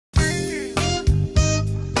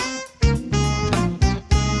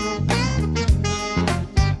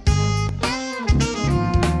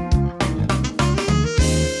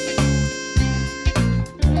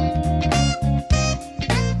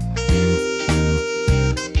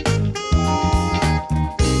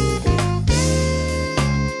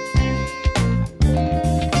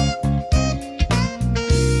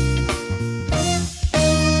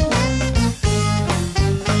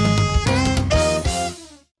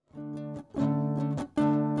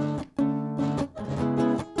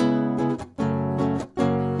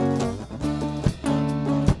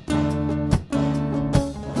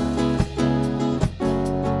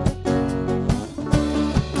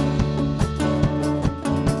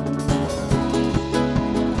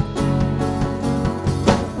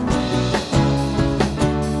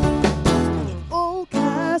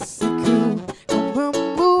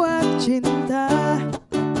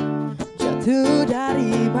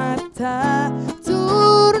mata,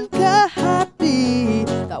 turun ke hati.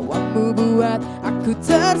 Tawamu buat aku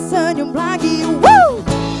tersenyum lagi. Woo!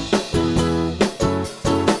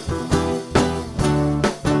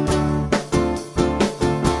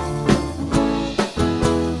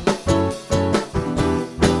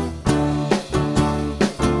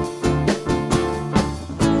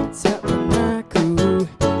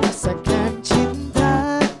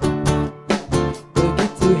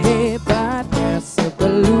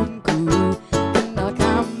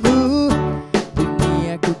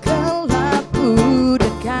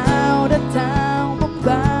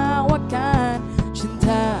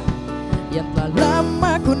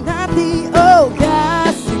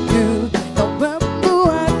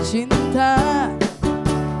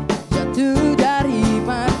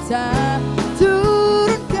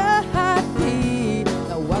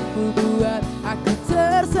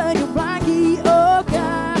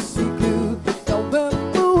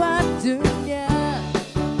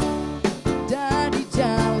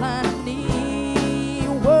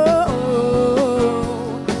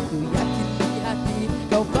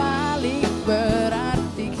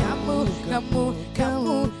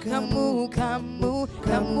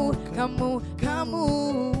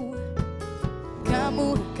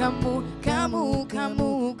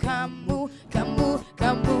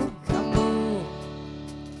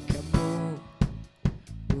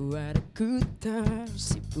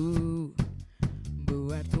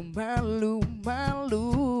 Buatku malu-malu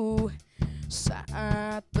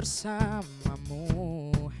saat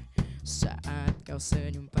bersamamu, saat kau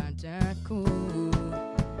senyum padaku,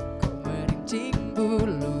 kau merincing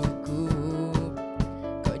buluku,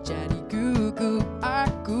 kau jadi gugup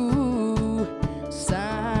aku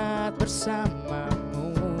saat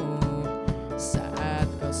bersamamu, saat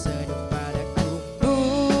kau senyum padaku.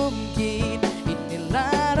 Mungkin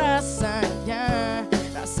inilah rasanya,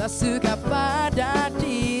 rasa suka pada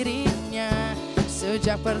dirinya.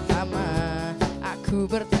 Sejak pertama aku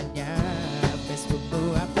bertanya,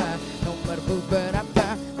 Facebookmu apa, nomormu berapa.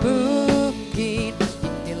 Mungkin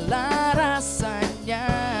inilah rasanya,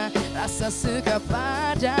 rasa suka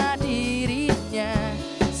pada dirinya.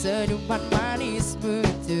 Senyuman manismu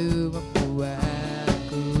itu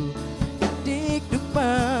membuatku dikduk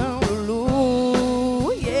melulu.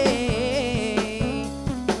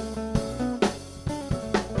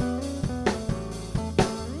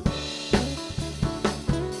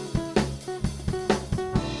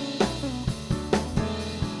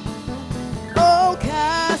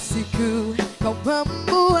 Kau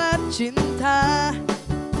membuat cinta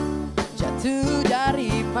jatuh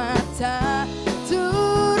dari mata,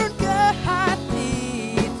 turun ke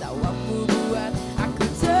hati. Tawamu buat aku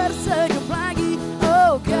tersenyum lagi.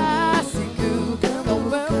 Oh kasihku, kau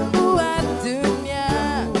membuat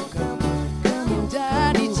dunia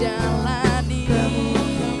indah dijalani.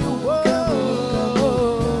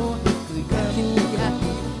 Wow, ku yakin di hati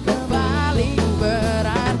kau paling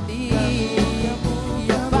berarti.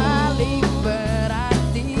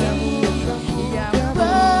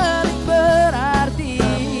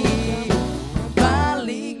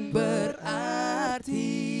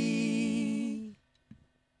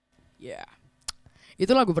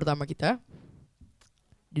 Itu lagu pertama kita,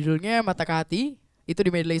 judulnya Maukah Hati. Itu di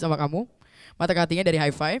medley sama Kamu. Maukah Hatinya dari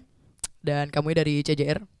Hi-Fi dan Kamu dari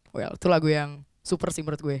CJR. Well, itu lagu yang super sih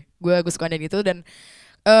menurut gue. Gue suka nyanyi itu dan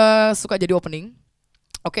suka jadi opening.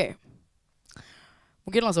 Oke.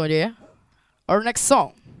 Mungkin langsung aja ya. Our next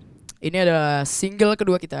song. Ini adalah single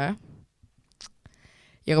kedua kita,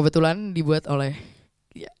 yang kebetulan dibuat oleh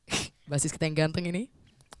basis kita yang ganteng ini.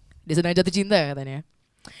 Dia sedang jatuh cinta katanya.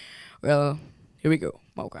 Well, here we go,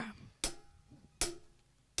 Maukah.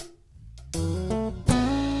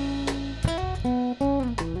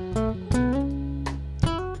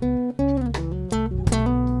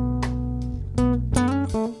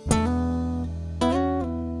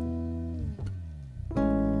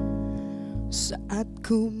 Saat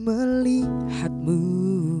ku melihatmu,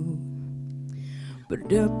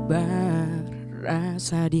 berdebar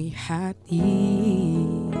rasa di hati.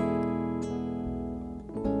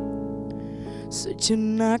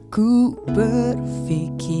 Sejenak ku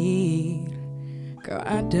berpikir, kau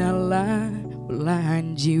adalah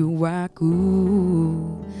belahan jiwaku.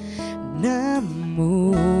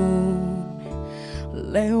 Namun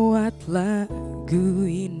lewat lagu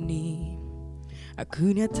ini,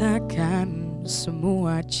 aku nyatakan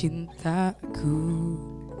semua cintaku.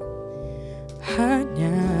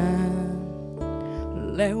 Hanya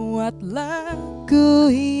lewat lagu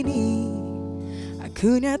ini,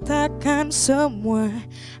 aku nyatakan semua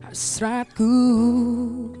hasratku.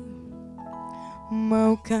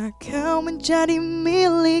 Maukah kau menjadi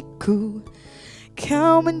milikku,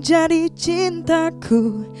 kau menjadi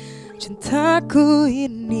cintaku. Cintaku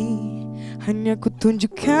ini hanya ku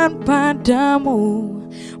tunjukkan padamu.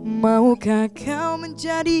 Maukah kau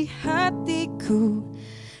menjadi hatiku,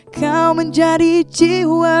 kau menjadi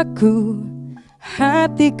jiwaku.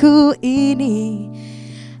 Hatiku ini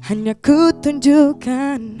hanya ku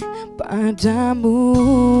tunjukkan padamu.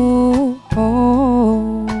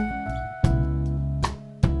 Oh.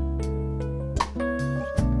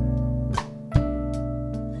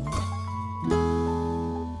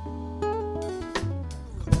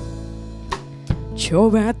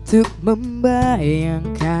 Coba untuk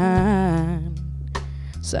membayangkan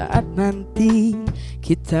saat nanti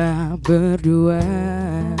kita berdua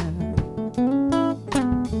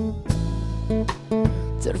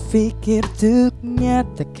terfikir untuk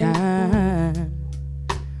nyatakan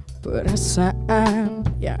perasaan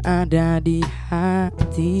yang ada di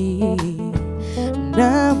hati.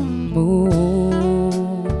 Namun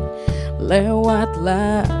lewat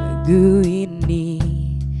lagu ini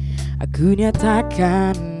aku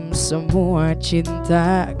nyatakan semua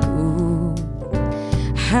cintaku.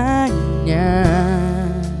 Hanya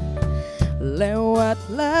lewat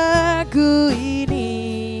lagu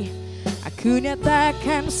ini aku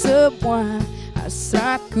nyatakan semua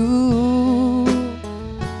asaku.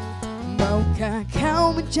 Maukah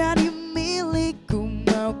kau menjadi milikku,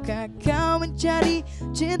 maukah kau menjadi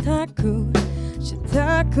cintaku.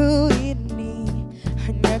 Cintaku ini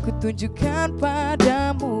hanya ku tunjukkan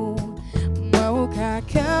padamu. Maukah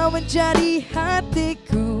kau menjadi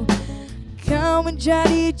hatiku, kau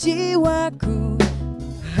menjadi jiwaku.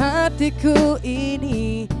 Hatiku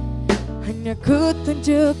ini hanya ku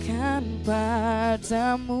tunjukkan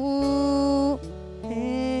padamu.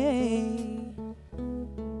 Hey.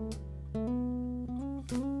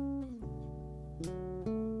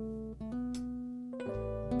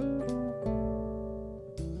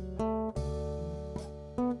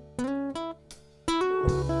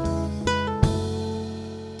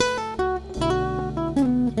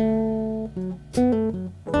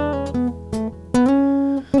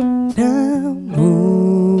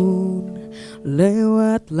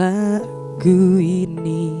 Lewat lagu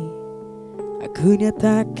ini aku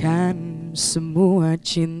nyatakan semua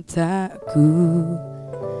cintaku.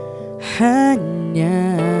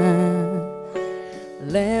 Hanya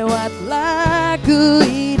lewat lagu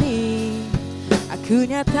ini aku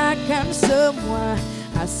nyatakan semua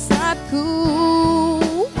asaku.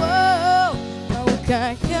 Oh,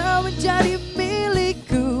 maukah kau menjadi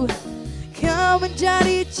milikku, kau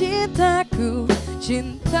menjadi cintaku.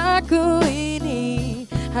 Cintaku ini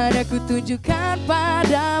hanya ku tunjukkan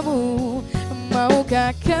padamu.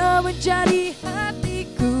 Maukah kau menjadi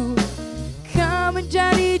hatiku, kau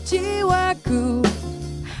menjadi jiwaku.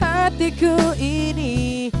 Hatiku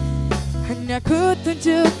ini hanya ku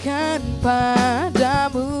tunjukkan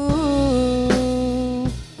padamu.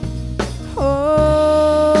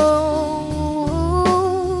 Oh,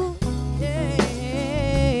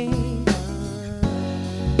 yeah.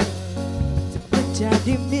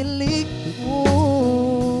 Menjadi milikmu.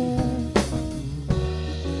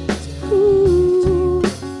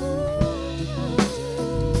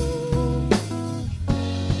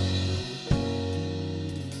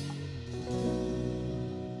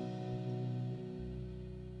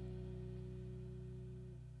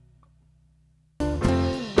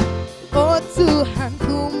 Oh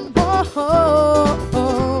Tuhanku,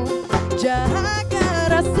 oh,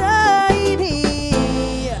 jaga rasa ini.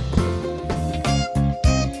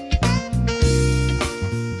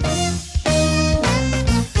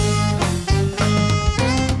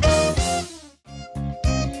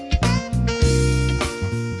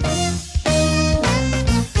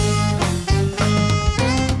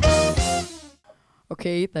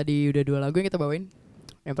 Oke, tadi udah 2 lagu yang kita bawain.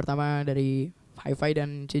 Yang pertama dari Hi-Fi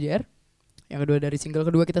dan CJR. Yang kedua dari single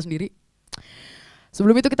kedua kita sendiri.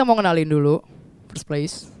 Sebelum itu kita mau kenalin dulu first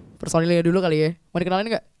place, personilnya dulu kali ya. Mau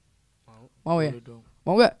dikenalin gak? Mau ya?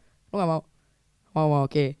 Mau gak? Lu gak mau? Mau,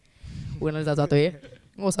 oke. Gue kenalin satu-satu ya.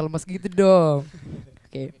 Gak usah lemas gitu dong.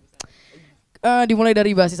 Oke. Dimulai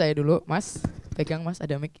dari basis saya dulu, Mas. Pegang Mas,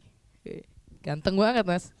 ada mic. Ganteng banget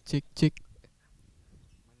Mas. Cik.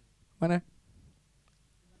 Mana?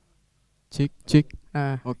 Cik.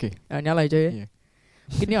 Nah, Oke. Nyala aja ya. Iya.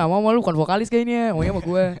 Mungkin dia gak mau, lu bukan vokalis kayaknya. Maunya sama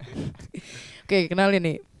gue. Oke, kenalin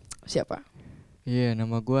nih. Siapa? Iya,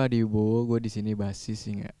 nama gue Adi Bowo, gue di sini basis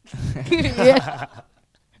sih nggak.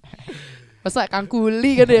 Masa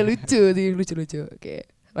Kangkuli kan ya, lucu sih, lucu. Oke,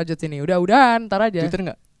 lanjut sini. Udah, ntar aja.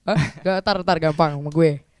 Twitter nggak? Hah? Ntar gampang sama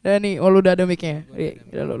gue. Dan nih, lu udah ada mic-nya.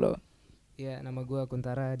 Udah lo. Ya, nama gue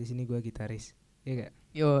Kuntara, di sini gue gitaris. Iya gak?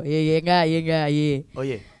 Yo, iya enggak. Oh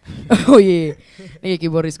iya. Oh iya. Nih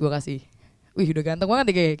keyboardis gue kasih. Wih, udah ganteng banget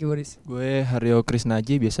nih kayak keyboardis. Gue Haryo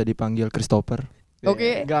Krisnaji, biasa dipanggil Christopher.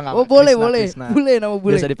 Oke. Enggak, Oh, boleh. Krishna. Boleh nama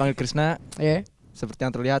boleh. Biasa dipanggil Krishna. Ya. Seperti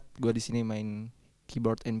yang terlihat, gue di sini main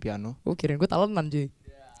keyboard and piano. Oh, kirain gue talenan cuy.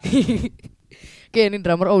 Oke, ini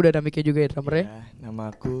drummer. Oh, udah ada mic-nya juga ya drummernya. Ya, nama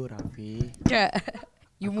aku Raffi. Ya.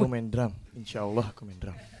 Aku main drum. Insya Allah aku main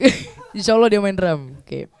drum. Insya Allah dia main drum.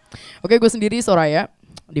 Oke, gue sendiri Soraya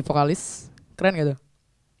di vokalis. Keren gak tuh?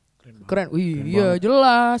 Keren. Wih, iya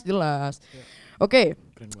jelas. Oke,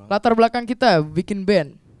 Keren banget. latar belakang kita bikin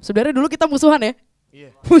band. Sebenarnya dulu kita musuhan ya.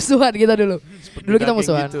 Iya. Musuhan kita dulu. Dulu kita Daging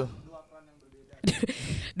musuhan. gitu.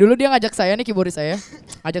 Dulu dia ngajak saya nih keyboardis saya,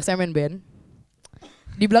 ngajak saya main band.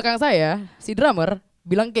 Di belakang saya si drummer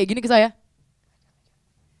bilang kayak gini ke saya.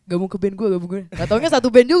 Gabung ke band gue. Gak taunya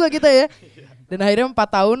satu band juga kita ya. Dan akhirnya 4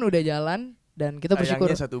 tahun udah jalan dan kita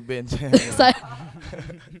bersyukur. Sayangnya satu band.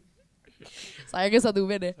 Sayangnya satu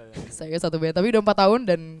band ya. Sayangnya satu band. Tapi udah 4 tahun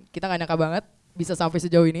dan kita gak nyangka banget bisa sampai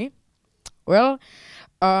sejauh ini. Well,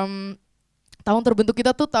 tahun terbentuk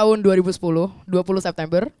kita tuh tahun 2010, 20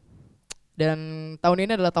 September. Dan tahun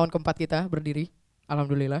ini adalah tahun keempat kita berdiri.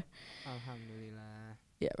 Alhamdulillah.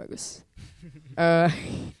 Ya bagus.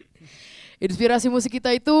 Inspirasi musik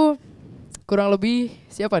kita itu kurang lebih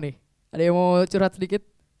siapa nih? Ada yang mau curhat sedikit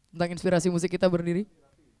tentang inspirasi musik kita berdiri?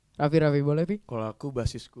 Raffi boleh Pi? Kalau aku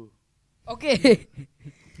basisku Oke.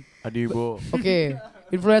 Adibo. Oke.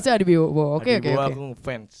 Influencer Adi Bio. Oke. Aku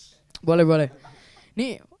fans. Boleh.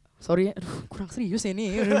 Nih, sorry ya. Aduh, kurang serius ya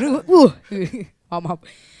nih. Maaf.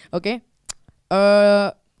 Oke.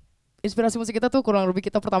 Inspirasi musik kita tuh kurang lebih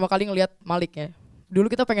kita pertama kali ngelihat Malik ya. Dulu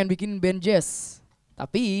kita pengen bikin band jazz.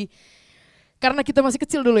 Tapi karena kita masih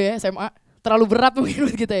kecil dulu ya SMA, terlalu berat mungkin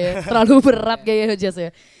buat kita ya. Terlalu berat gaya jazz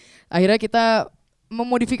ya. Akhirnya kita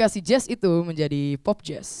memodifikasi jazz itu menjadi pop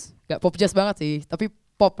jazz. Gak pop jazz banget sih, tapi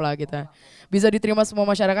pop lah kita. Bisa diterima semua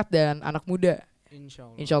masyarakat dan anak muda.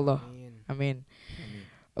 Insya Allah. Amin.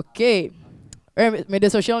 Oke.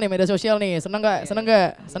 Media sosial nih. Seneng gak?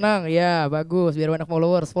 Seneng. Ya, bagus. Biar banyak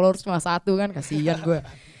followers. Followers cuma 1 kan, kasihan gue.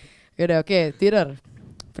 Yaudah, oke. Twitter.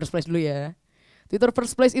 First place dulu ya. Twitter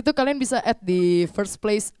first place itu kalian bisa add di first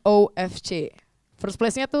place OFC. First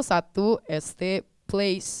place-nya tuh 1 ST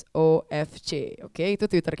place OFC. Oke, itu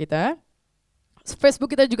Twitter kita.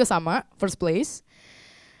 Facebook kita juga sama, first place.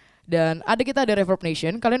 Dan kita ada Reverb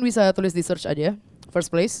Nation. Kalian bisa tulis di search aja.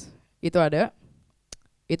 First place. Itu ada.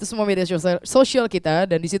 Itu semua media sosial kita.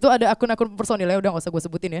 Dan di situ ada akun-akun personilnya. Udah gak usah gue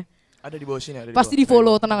sebutin ya. Ada di bawah sini. Pasti di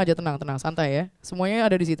follow, tenang aja, tenang, santai ya.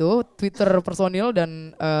 Semuanya ada di situ, Twitter personil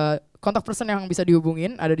dan kontak person yang bisa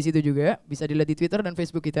dihubungin ada di situ juga, bisa dilihat di Twitter dan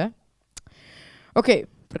Facebook kita. Oke,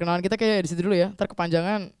 perkenalan kita kayak di situ dulu ya. Ntar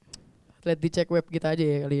kepanjangan, lihat dicek web kita aja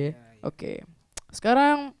ya kali ya. Oke,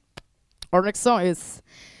 sekarang our next song is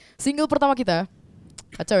single pertama kita.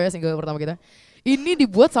 Kacau ya single pertama kita. Ini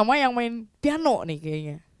dibuat sama yang main piano nih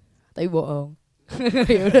kayaknya, tapi bohong.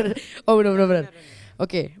 Ya bener. Oh bener.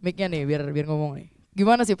 Oke, mic-nya nih biar ngomong nih.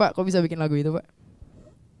 Gimana sih Pak, kok bisa bikin lagu itu Pak?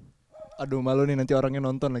 Aduh malu nih nanti orangnya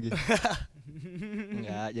nonton lagi.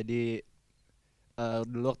 Enggak, jadi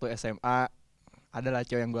dulu waktu SMA adalah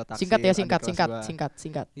cewek yang gua taksir.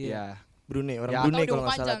 Singkat. Iya. Brunei, orang Ya, Brunei atau kalau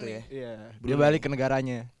nggak salah tuh nih. ya. Iya, dia Brunei. balik ke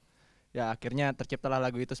negaranya. Ya akhirnya terciptalah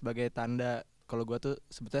lagu itu sebagai tanda kalau gua tuh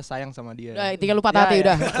sebetulnya sayang sama dia. Udah, intinya lu patah hati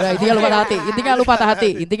udah. Intinya lu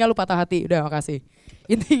patah hati. Udah, makasih.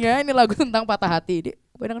 Intinya ini lagu tentang patah hati. Dia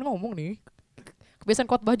kebanyakan ngomong nih. Kebiasaan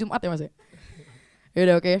khotbah Jumat ya Mas ya.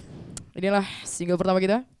 Yaudah oke. Inilah single pertama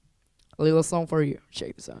kita. A Little Song for You.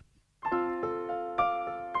 Check this out.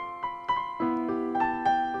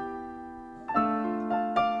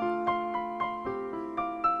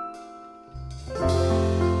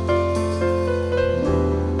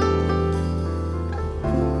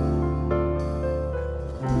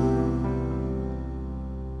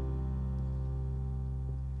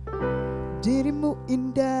 Dirimu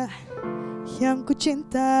indah yang ku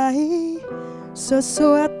cintai,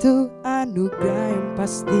 sesuatu anugerah yang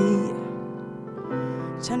pasti.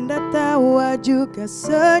 Canda tawa juga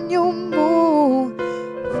senyummu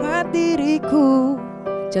buat diriku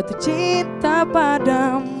jatuh cinta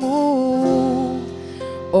padamu.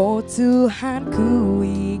 Oh Tuhan, ku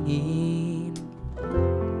ingin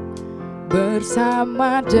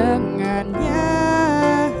bersama dengannya,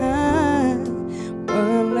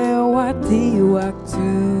 melewati waktu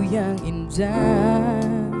yang indah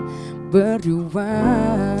berdua.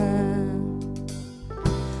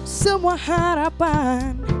 Semua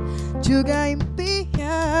harapan juga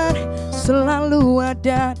impian selalu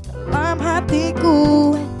ada dalam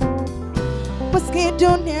hatiku. Meski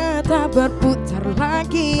dunia tak berputar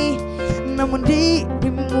lagi, namun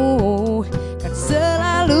dirimu kan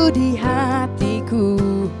selalu di hatiku.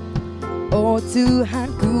 Oh Tuhan,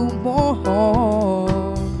 ku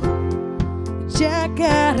mohon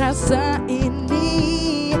jaga rasa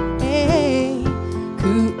ini.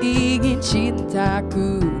 Ku ingin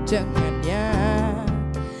cintaku dengannya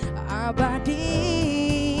abadi.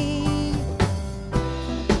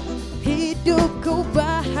 Hidupku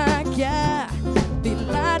bahagia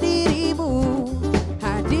bila dirimu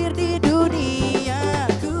hadir di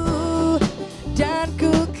duniaku. Dan ku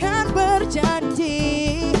kan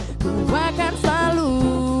berjanji ku akan selalu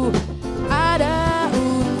ada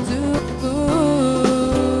untukmu.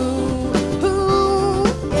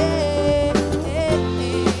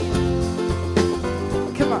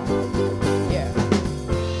 Come on, yeah.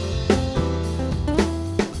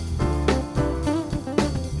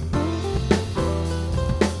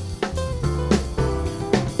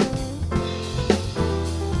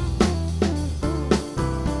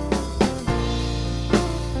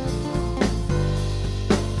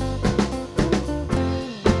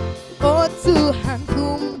 Oh Tuhan,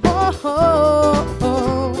 ku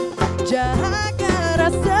mohon jaga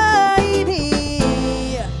rasa ini.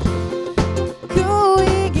 Ku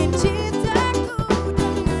ingin cintaku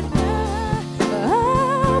dengannya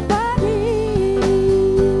abadi.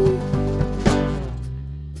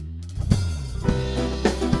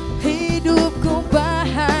 Hidupku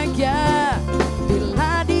bahagia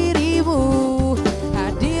bila dirimu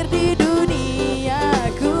hadir di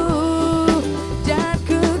duniaku. Dan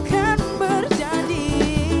ku kan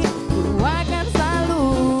berjanji ku akan selalu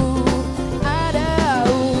ada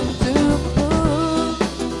untukmu.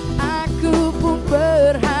 Aku pun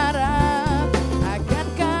berharap akan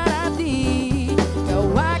nanti kau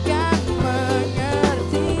akan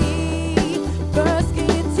mengerti. Meski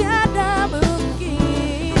tiada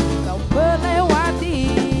mungkin kau melewati,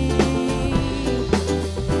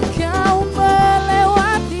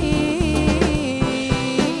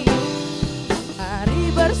 hari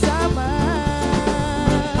bersama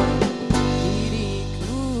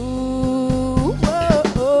diriku.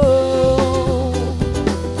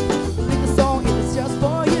 With the song it is just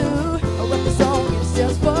for you. With the song it is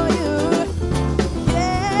just for you.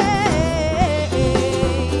 Yeah.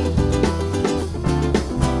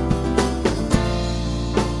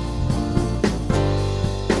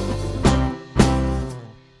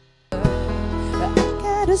 I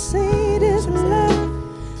gotta say this love,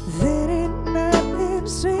 there ain't nothing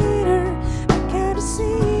sweeter. I gotta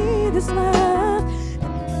see this love.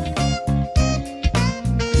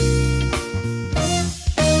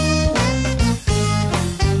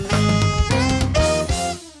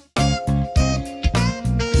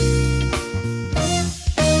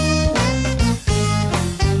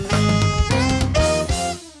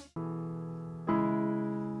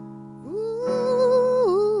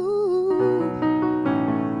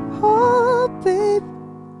 Oh, babe.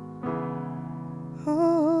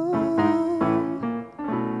 Oh.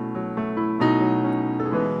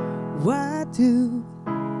 Why do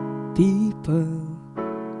people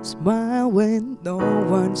smile when no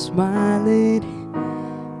one's smiling?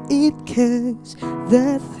 It 'cause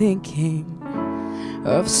they're thinking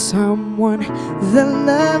of someone they're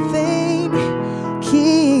loving.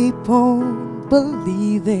 Keep on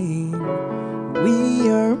believing we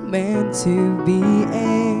are meant to be,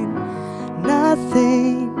 and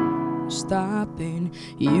nothing stopping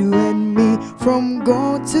you and me from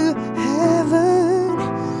going to heaven.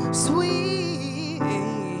 Sweetest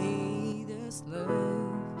love,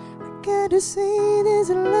 I gotta say this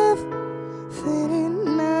love, there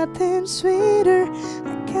ain't nothing sweeter.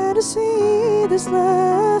 I gotta see this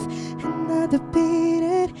love, another beat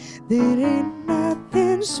it, there ain't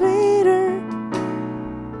nothing sweeter.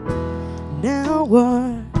 Now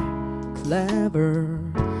what clever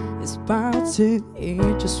is about to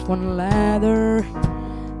eat just one ladder.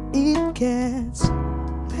 It gets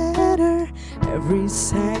better every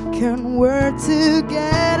second we're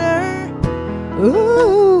together.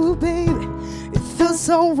 Ooh, baby, it feels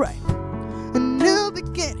so right. A new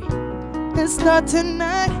beginning, it's not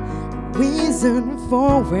tonight. Reason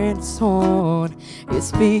for when it's on is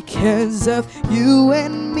because of you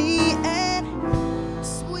and me. And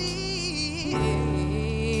sweetest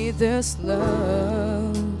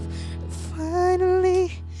love,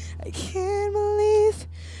 finally I can't believe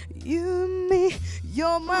you and me.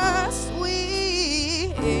 You're my sweetest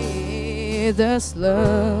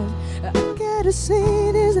love. I gotta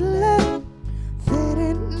say this love, there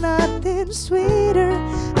ain't nothing sweeter.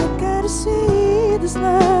 I gotta see this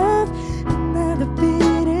love, another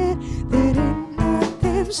beat it, there ain't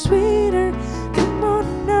nothing sweeter.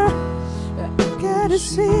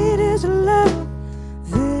 sweetest love.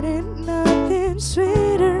 There ain't nothing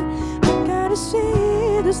sweeter. I gotta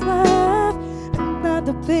see this love,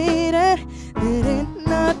 another beater. There ain't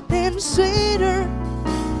nothing sweeter.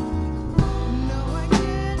 No, I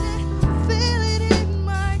can't feel it in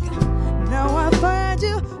my gut. Now I find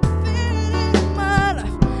you, feel it in my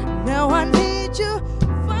life. Now I need you,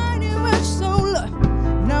 find you much so love.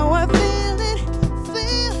 Now I feel it,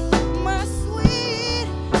 feel my sweet,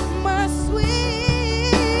 my sweet,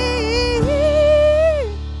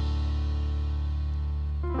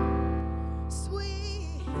 sweetest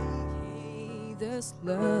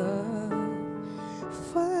love.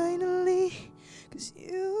 Finally, 'cause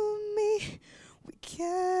you and me, we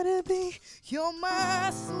gotta be. You're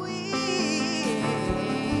my sweetest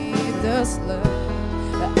love.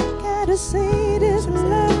 I gotta say this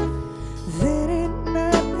love. There ain't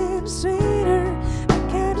nothing sweeter. I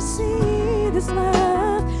gotta see this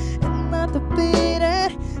love, and not the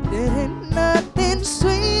bitter. There ain't nothing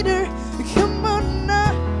sweeter. Come on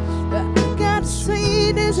now, I gotta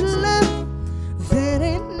see this love. There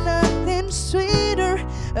ain't nothing sweeter.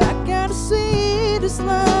 I gotta see this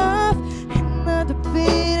love, and not the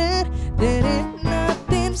bitter. There ain't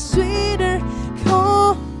nothing sweeter.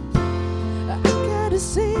 Come on, I gotta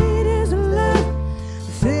see this love.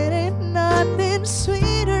 There ain't nothing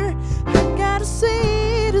sweeter. I gotta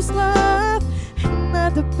see this love, and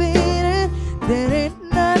not the bitter. There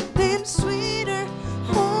ain't nothing sweeter.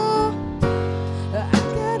 Oh, I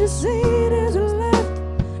gotta see this love.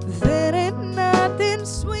 There ain't nothing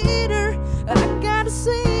sweeter. I gotta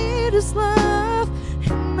see this love,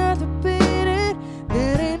 and not the bitter.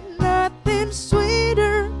 There ain't nothing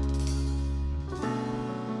sweeter.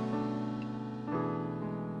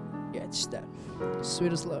 Yeah, it's that.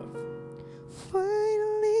 Sweetest love.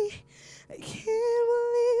 Finally, I can't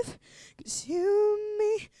believe, 'cause you and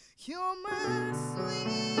me, you're my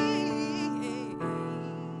sweet.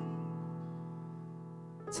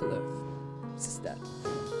 To love. This is that.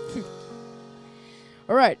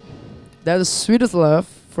 Alright. That is Sweetest Love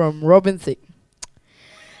from Robin Thicke.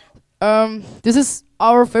 This is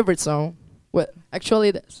our favorite song. Well,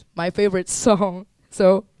 actually that's my favorite song.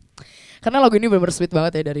 So, karena lagu ini benar-benar sweet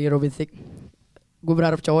banget ya dari Robin Thicke. Gue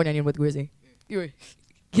berharap cowok nyanyiin buat gue sih. Yoi.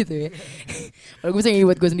 Gitu ya. Kalau gue bisa nyanyi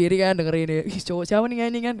buat gue sendiri kan, dengerin ya. Ih, cowok siapa nih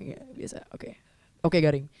nyanyi kan? Ya, biasa. Oke,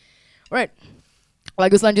 garing. Alright.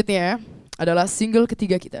 Lagu selanjutnya adalah single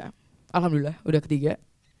ketiga kita. Alhamdulillah, udah ketiga.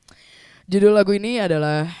 Judul lagu ini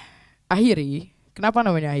adalah Akhiri. Kenapa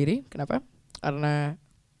namanya Akhiri? Kenapa? Karena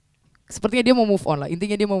sepertinya dia mau move on lah.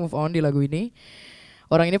 Intinya dia mau move on di lagu ini.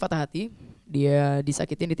 Orang ini patah hati. Dia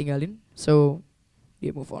disakitin, ditinggalin. So,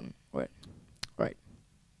 dia move on. Right.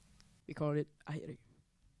 We call it Akhiri.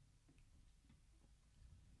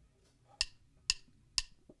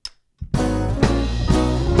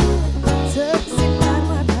 Tersinar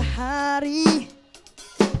matahari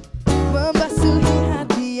membasuhi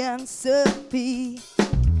hati yang sepi.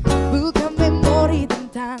 Bukan memori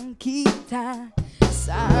tentang kita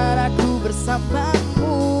saat aku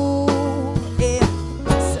bersamamu.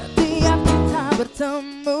 Setiap kita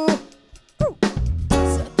bertemu,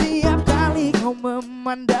 setiap kali kau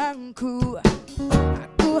memandangku,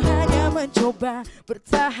 aku hanya mencoba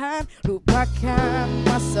bertahan, lupakan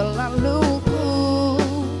masa laluku.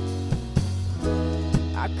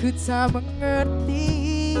 Aku tak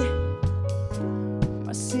mengerti,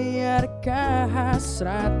 masih adakah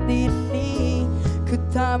hasrat ini? Ku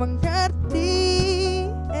tak mengerti,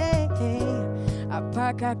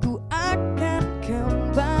 apakah ku akan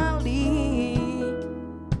kembali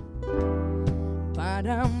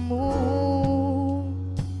padamu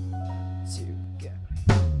juga.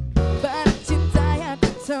 Banyak cinta yang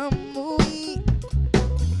kutemui,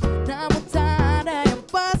 namun tak ada yang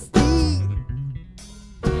pasti.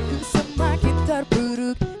 Ku semakin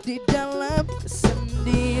terpuruk di dalam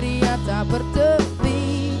kesendirian tak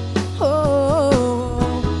bertepi.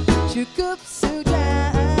 Oh, cukup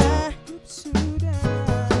sudah.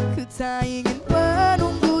 Ku tak ingin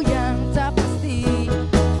menunggu yang tak pasti.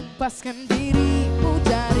 Lepaskan dirimu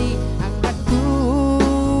dari anganku.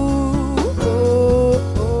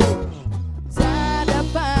 Tak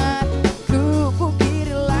dapat ku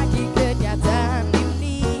pungkiri lagi kenyataan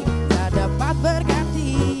ini. Tak dapat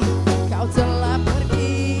berganti, kau telah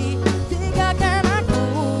pergi, tinggalkan aku.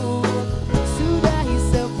 Sudahi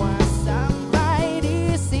semua sampai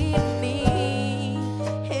di sini.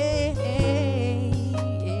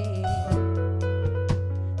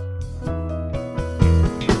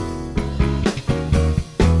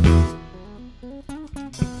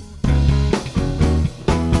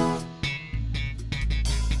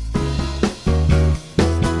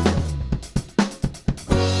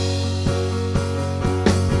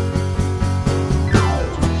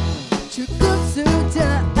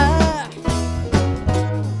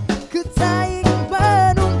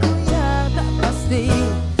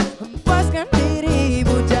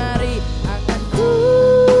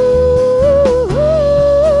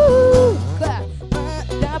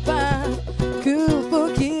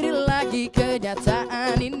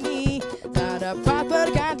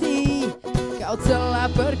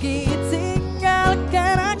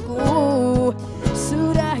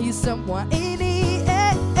 semua ini.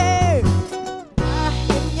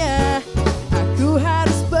 Akhirnya aku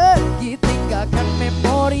harus pergi, tinggalkan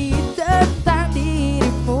memori tentang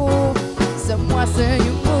dirimu. Semua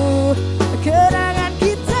senyummu, kenangan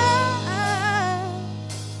kita.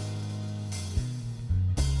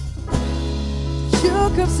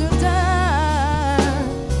 Cukup sudah,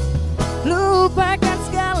 lupakan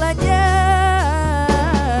segalanya.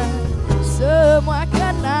 Semua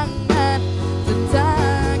kenangan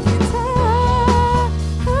tentang kita.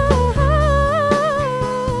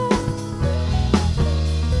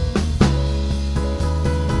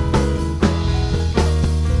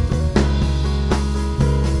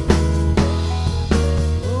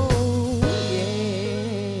 Oh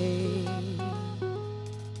yeah.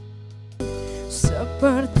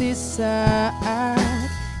 Seperti saat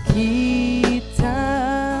kita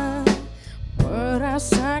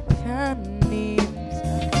merasakan ini.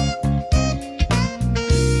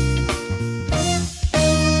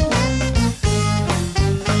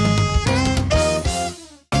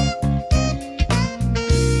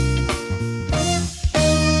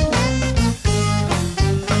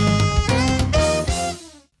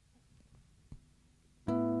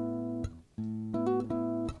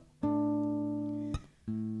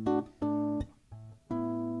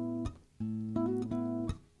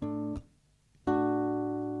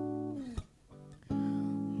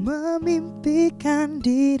 Memimpikan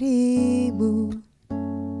dirimu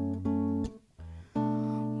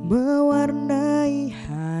mewarnai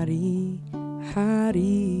hari-hariku.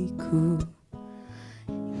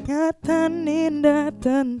 Ingatan indah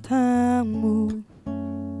tentangmu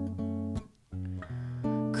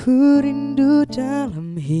ku rindu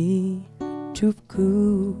dalam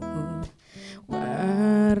hidupku.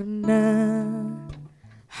 Warna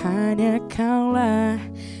hanya kaulah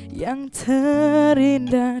yang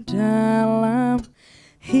terindah dalam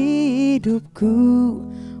hidupku.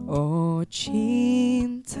 Oh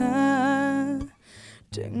cinta,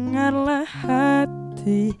 dengarlah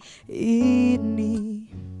hati ini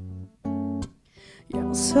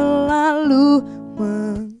yang selalu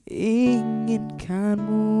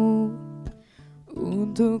menginginkanmu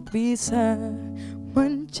untuk bisa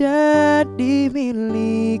menjadi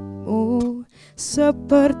milikmu.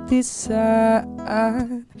 Seperti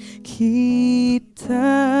saat kita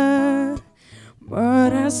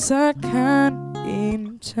merasakan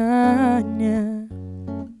indahnya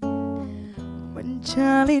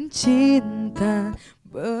menjalin cinta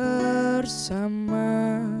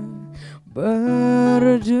bersama,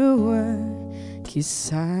 berdua.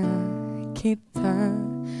 Kisah kita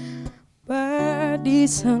abadi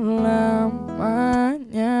selamanya.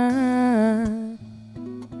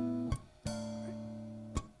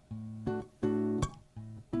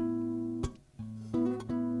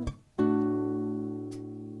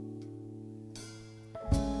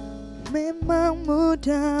 Memang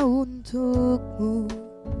mudah untukmu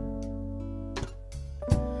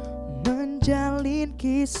menjalin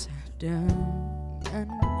kisah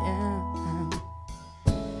dengannya.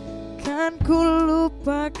 Kan ku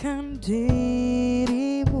lupakan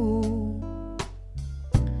dirimu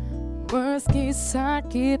meski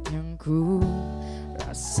sakit yang ku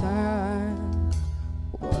rasa.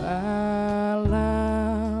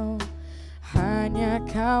 Walau hanya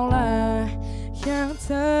kaulah yang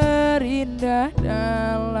terindah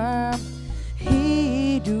dalam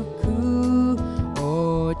hidupku.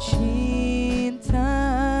 Oh cinta,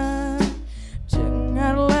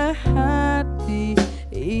 dengarlah hati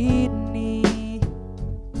ini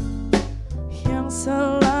yang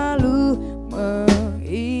selalu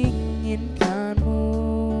menginginkanmu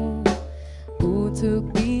untuk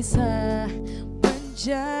bisa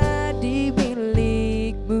menjadi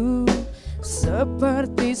milikmu.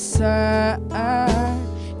 Seperti saat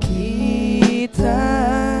kita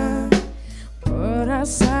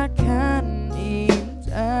merasakan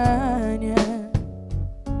indahnya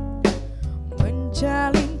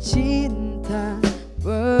menjalin cinta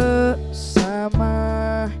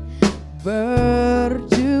bersama,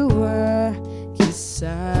 berdua.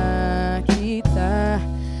 Kisah kita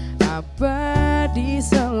abadi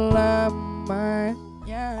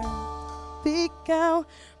selamanya. Tapi kau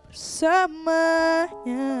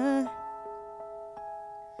bersamanya,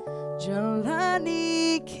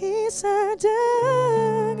 jalani kisah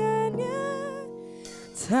dengannya.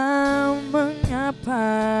 Tak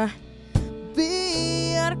mengapa,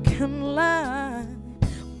 biarkanlah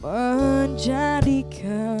menjadi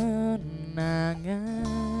kenangan.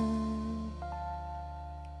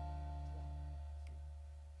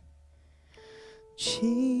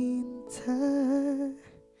 Cinta,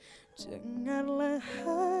 dengarlah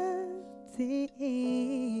hati hati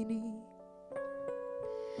ini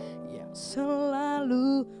yang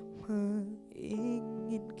selalu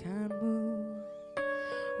menginginkanmu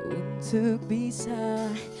untuk bisa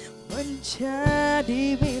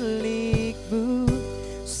menjadi milikmu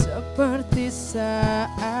seperti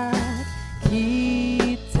saat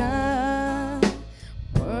kita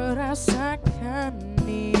merasakan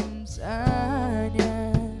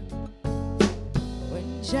indahnya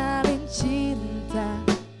menjalin cinta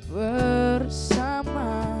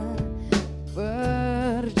bersama,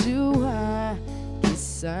 berdua.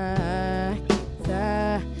 Kisah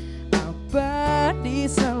kita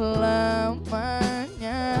abadi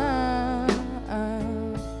selamanya.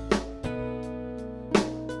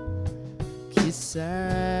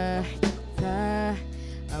 Kisah kita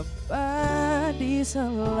abadi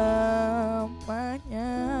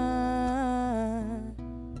selamanya.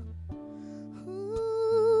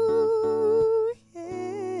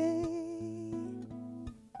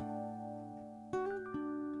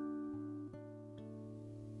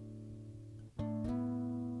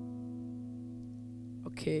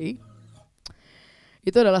 Oke.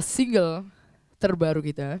 Itu adalah single terbaru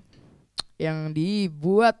kita yang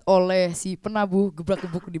dibuat oleh si penabuh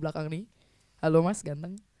gebrak-gebuk di belakang nih. Halo Mas,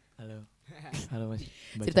 ganteng. Halo. Halo Mas.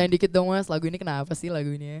 Baca. Ceritain dikit dong Mas, lagu ini kenapa sih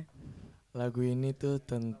lagu ini? Lagu ini tuh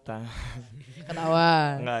tentang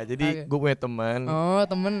Ketawa. Enggak, jadi gue punya teman. Oh,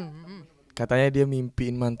 temen. Katanya dia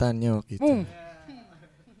mimpiin mantannya waktu itu.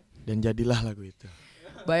 Dan jadilah lagu itu.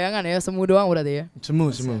 Bayangan ya, semu doang berarti ya.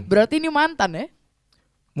 Semu. Berarti ini mantan ya?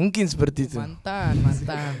 Mungkin seperti itu. Mantan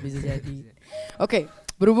bisa jadi. Oke,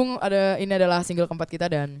 berhubung ini adalah single keempat kita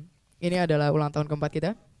dan ini adalah ulang tahun keempat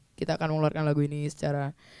kita. Kita akan mengeluarkan lagu ini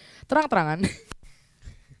secara terang-terangan.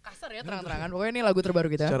 Kasar ya terang-terangan. Pokoknya ini lagu terbaru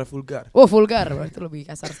kita. Secara vulgar. Oh, vulgar. Itu lebih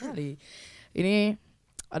kasar sekali. Ini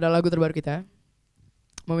adalah lagu terbaru kita.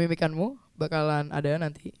 Memimpikanmu bakalan ada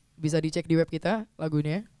nanti. Bisa dicek di web kita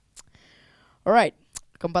lagunya. Alright,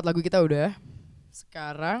 keempat lagu kita udah.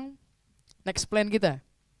 Sekarang next plan kita.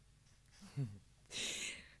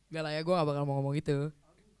 Gak lah ya, gue gak bakal mau ngomong itu.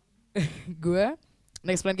 Gue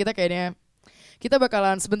next plan kita kayaknya kita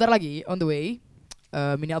bakalan sebentar lagi on the way.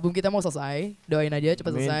 Mini album kita mau selesai. Doain aja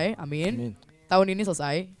cepat selesai. Amin. Tahun ini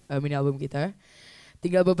selesai mini album kita.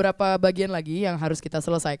 Tinggal beberapa bagian lagi yang harus kita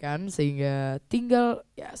selesaikan sehingga tinggal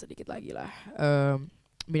ya sedikit lagi lah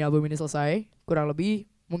mini album ini selesai. Kurang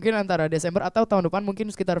lebih mungkin antara Desember atau tahun depan,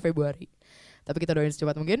 mungkin sekitar Februari. Tapi kita doain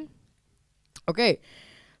secepat mungkin. Oke.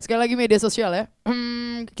 Sekali lagi media sosial ya.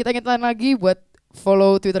 Kita ingatkan lagi buat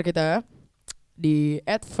follow Twitter kita di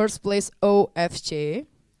 @firstplaceofc.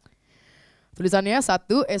 Tulisannya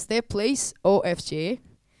 1 ST Place OFC.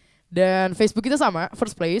 Dan Facebook kita sama,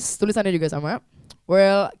 First Place, tulisannya juga sama.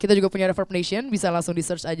 Well, kita juga punya Reverb Nation, bisa langsung di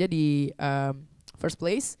search aja di First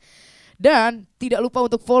Place. Dan tidak lupa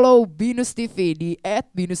untuk follow BINUSTV di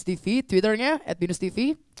 @BINUSTV, Twitternya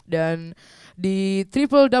 @BINUSTV. Dan di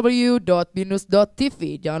www.binus.tv.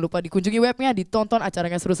 Jangan lupa dikunjungi webnya, ditonton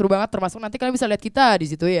acaranya seru-seru banget. Termasuk nanti kalian bisa lihat kita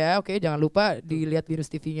di situ ya. Oke, jangan lupa dilihat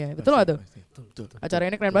Binus TV-nya. Betul nggak tuh? Betul.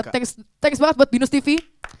 Acaranya keren banget. Thanks banget buat Binus TV.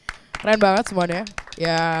 Keren banget semuanya.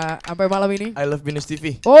 Ya, sampai malam ini. I love Binus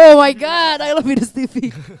TV. Oh my god, I love Binus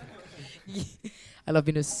TV. I love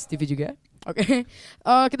Binus TV juga. Oke.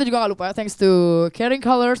 Kita juga nggak lupa thanks to Caring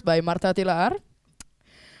Colors by Marta Tilaar.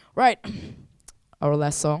 Right. Our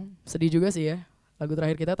last song. Sedih juga sih ya lagu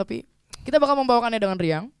terakhir kita, tapi kita bakal membawakannya dengan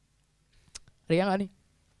riang. Riang gak nih?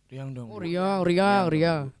 Riang dong. Oh riang.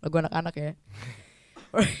 Lagu anak-anak ya.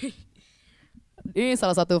 Ini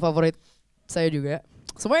salah satu favorit saya juga.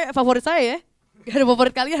 Semuanya favorit saya ya. Gak ada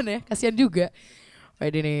favorit kalian ya. Kasian juga.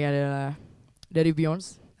 Right, ini adalah dari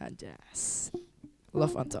Beyonce. Anjas.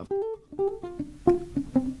 Love on Top.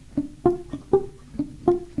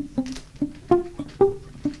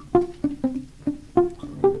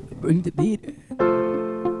 Bring the beat.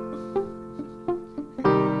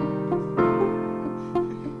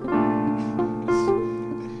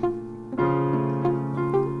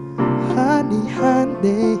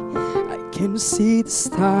 Honey, I can see the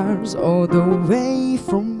stars all the way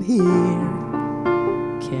from here.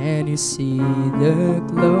 Can you see the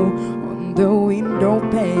glow on the window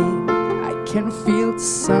pane? I can feel the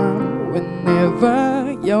sun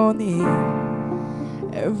whenever you're near.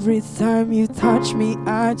 Every time you touch me,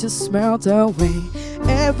 I just melt away.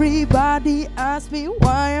 Everybody asks me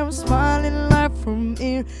why I'm smiling like from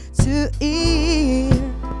ear to ear.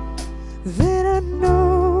 Then I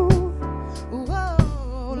know,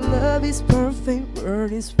 whoa, love is perfect,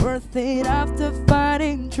 word is worth it. After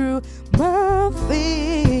fighting through my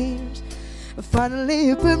fears,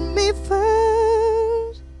 finally you put me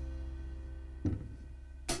first.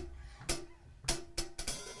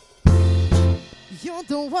 You're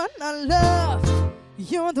the one I love,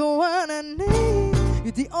 you're the one I need.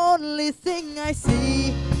 You're the only thing I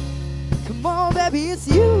see. Come on, baby, it's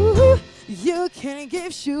you. You can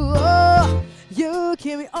give sure. You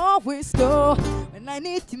can always go. When I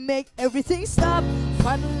need to make everything stop,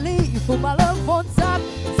 finally you put my love on top,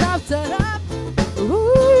 top, top.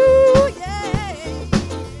 Ooh, yeah.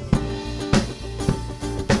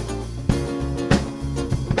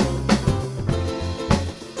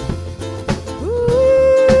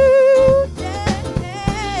 Ooh, yeah.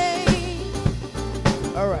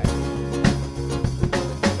 All right.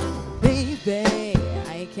 Baby,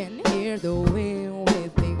 I can hear the wind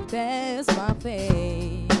whipping past my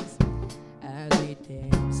face as we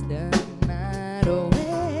dance the night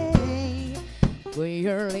away. Where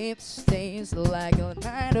your lips taste like a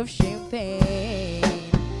night of champagne.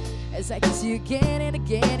 As I kiss you again and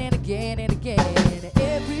again and again and again.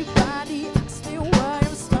 Everybody asks me why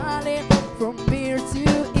I'm smiling from ear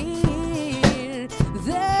to ear.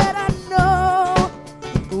 That I know,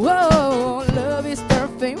 whoa, love is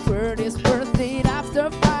perfect, word is worth it. After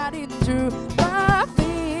fighting through my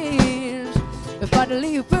fears,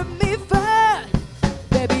 finally you put me first.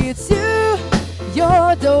 Baby, it's you.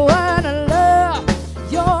 You're the one I love.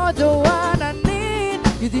 You're the one I need.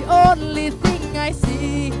 You're the only thing I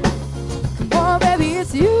see. Come on, baby,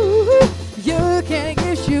 it's you. You can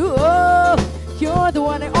give you all. You're the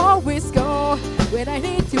one I always go when I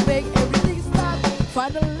need to make everything stop.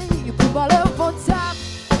 Finally, you put my love on top.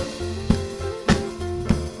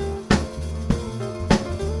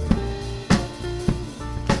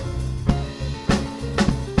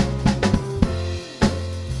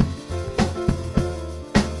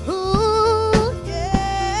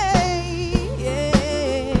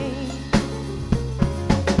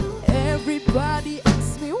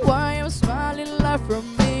 From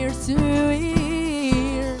ear to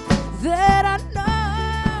ear, that I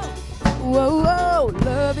know, whoa, whoa,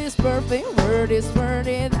 love is perfect, word is worth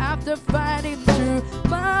it. After fighting through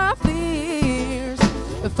my fears,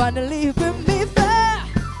 finally you put me first,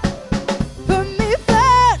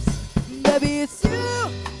 baby, it's you.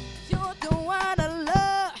 You're the one I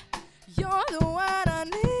love, you're the one I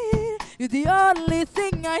need. You're the only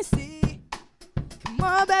thing I see. Come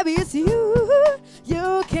on, baby, it's you.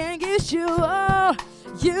 You can get you all.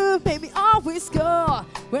 You make me always go.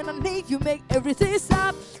 When I need you, make everything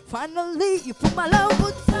stop. Finally, you put my love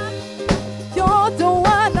on top. You're the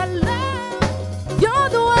one I love. You're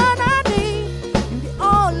the one I need. You're the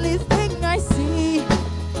only thing I see.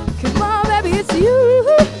 Come on, baby, it's you.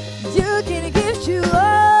 You can give you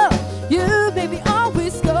all. You make me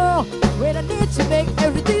always go. When I need to make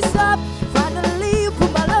everything stop. Finally, you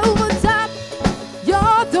put my love on top.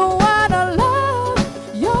 You're the one I love.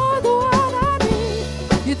 You're the one I need.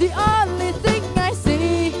 You're the only thing I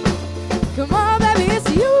see. Come on, baby, it's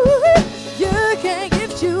you. You can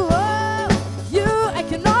give you all. You, I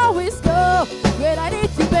can always go. When I need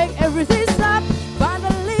to make everything stop.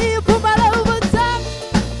 Finally, you put my love on top.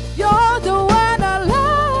 You're the one I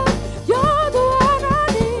love. You're the one I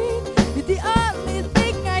need. You're the only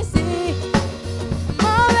thing I see. Come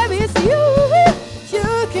on, baby, it's you. You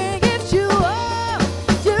can give you all.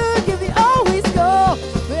 You give me always go.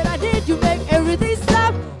 When I need you, make everything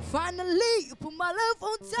stop. Finally, you put my love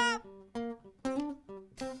on top.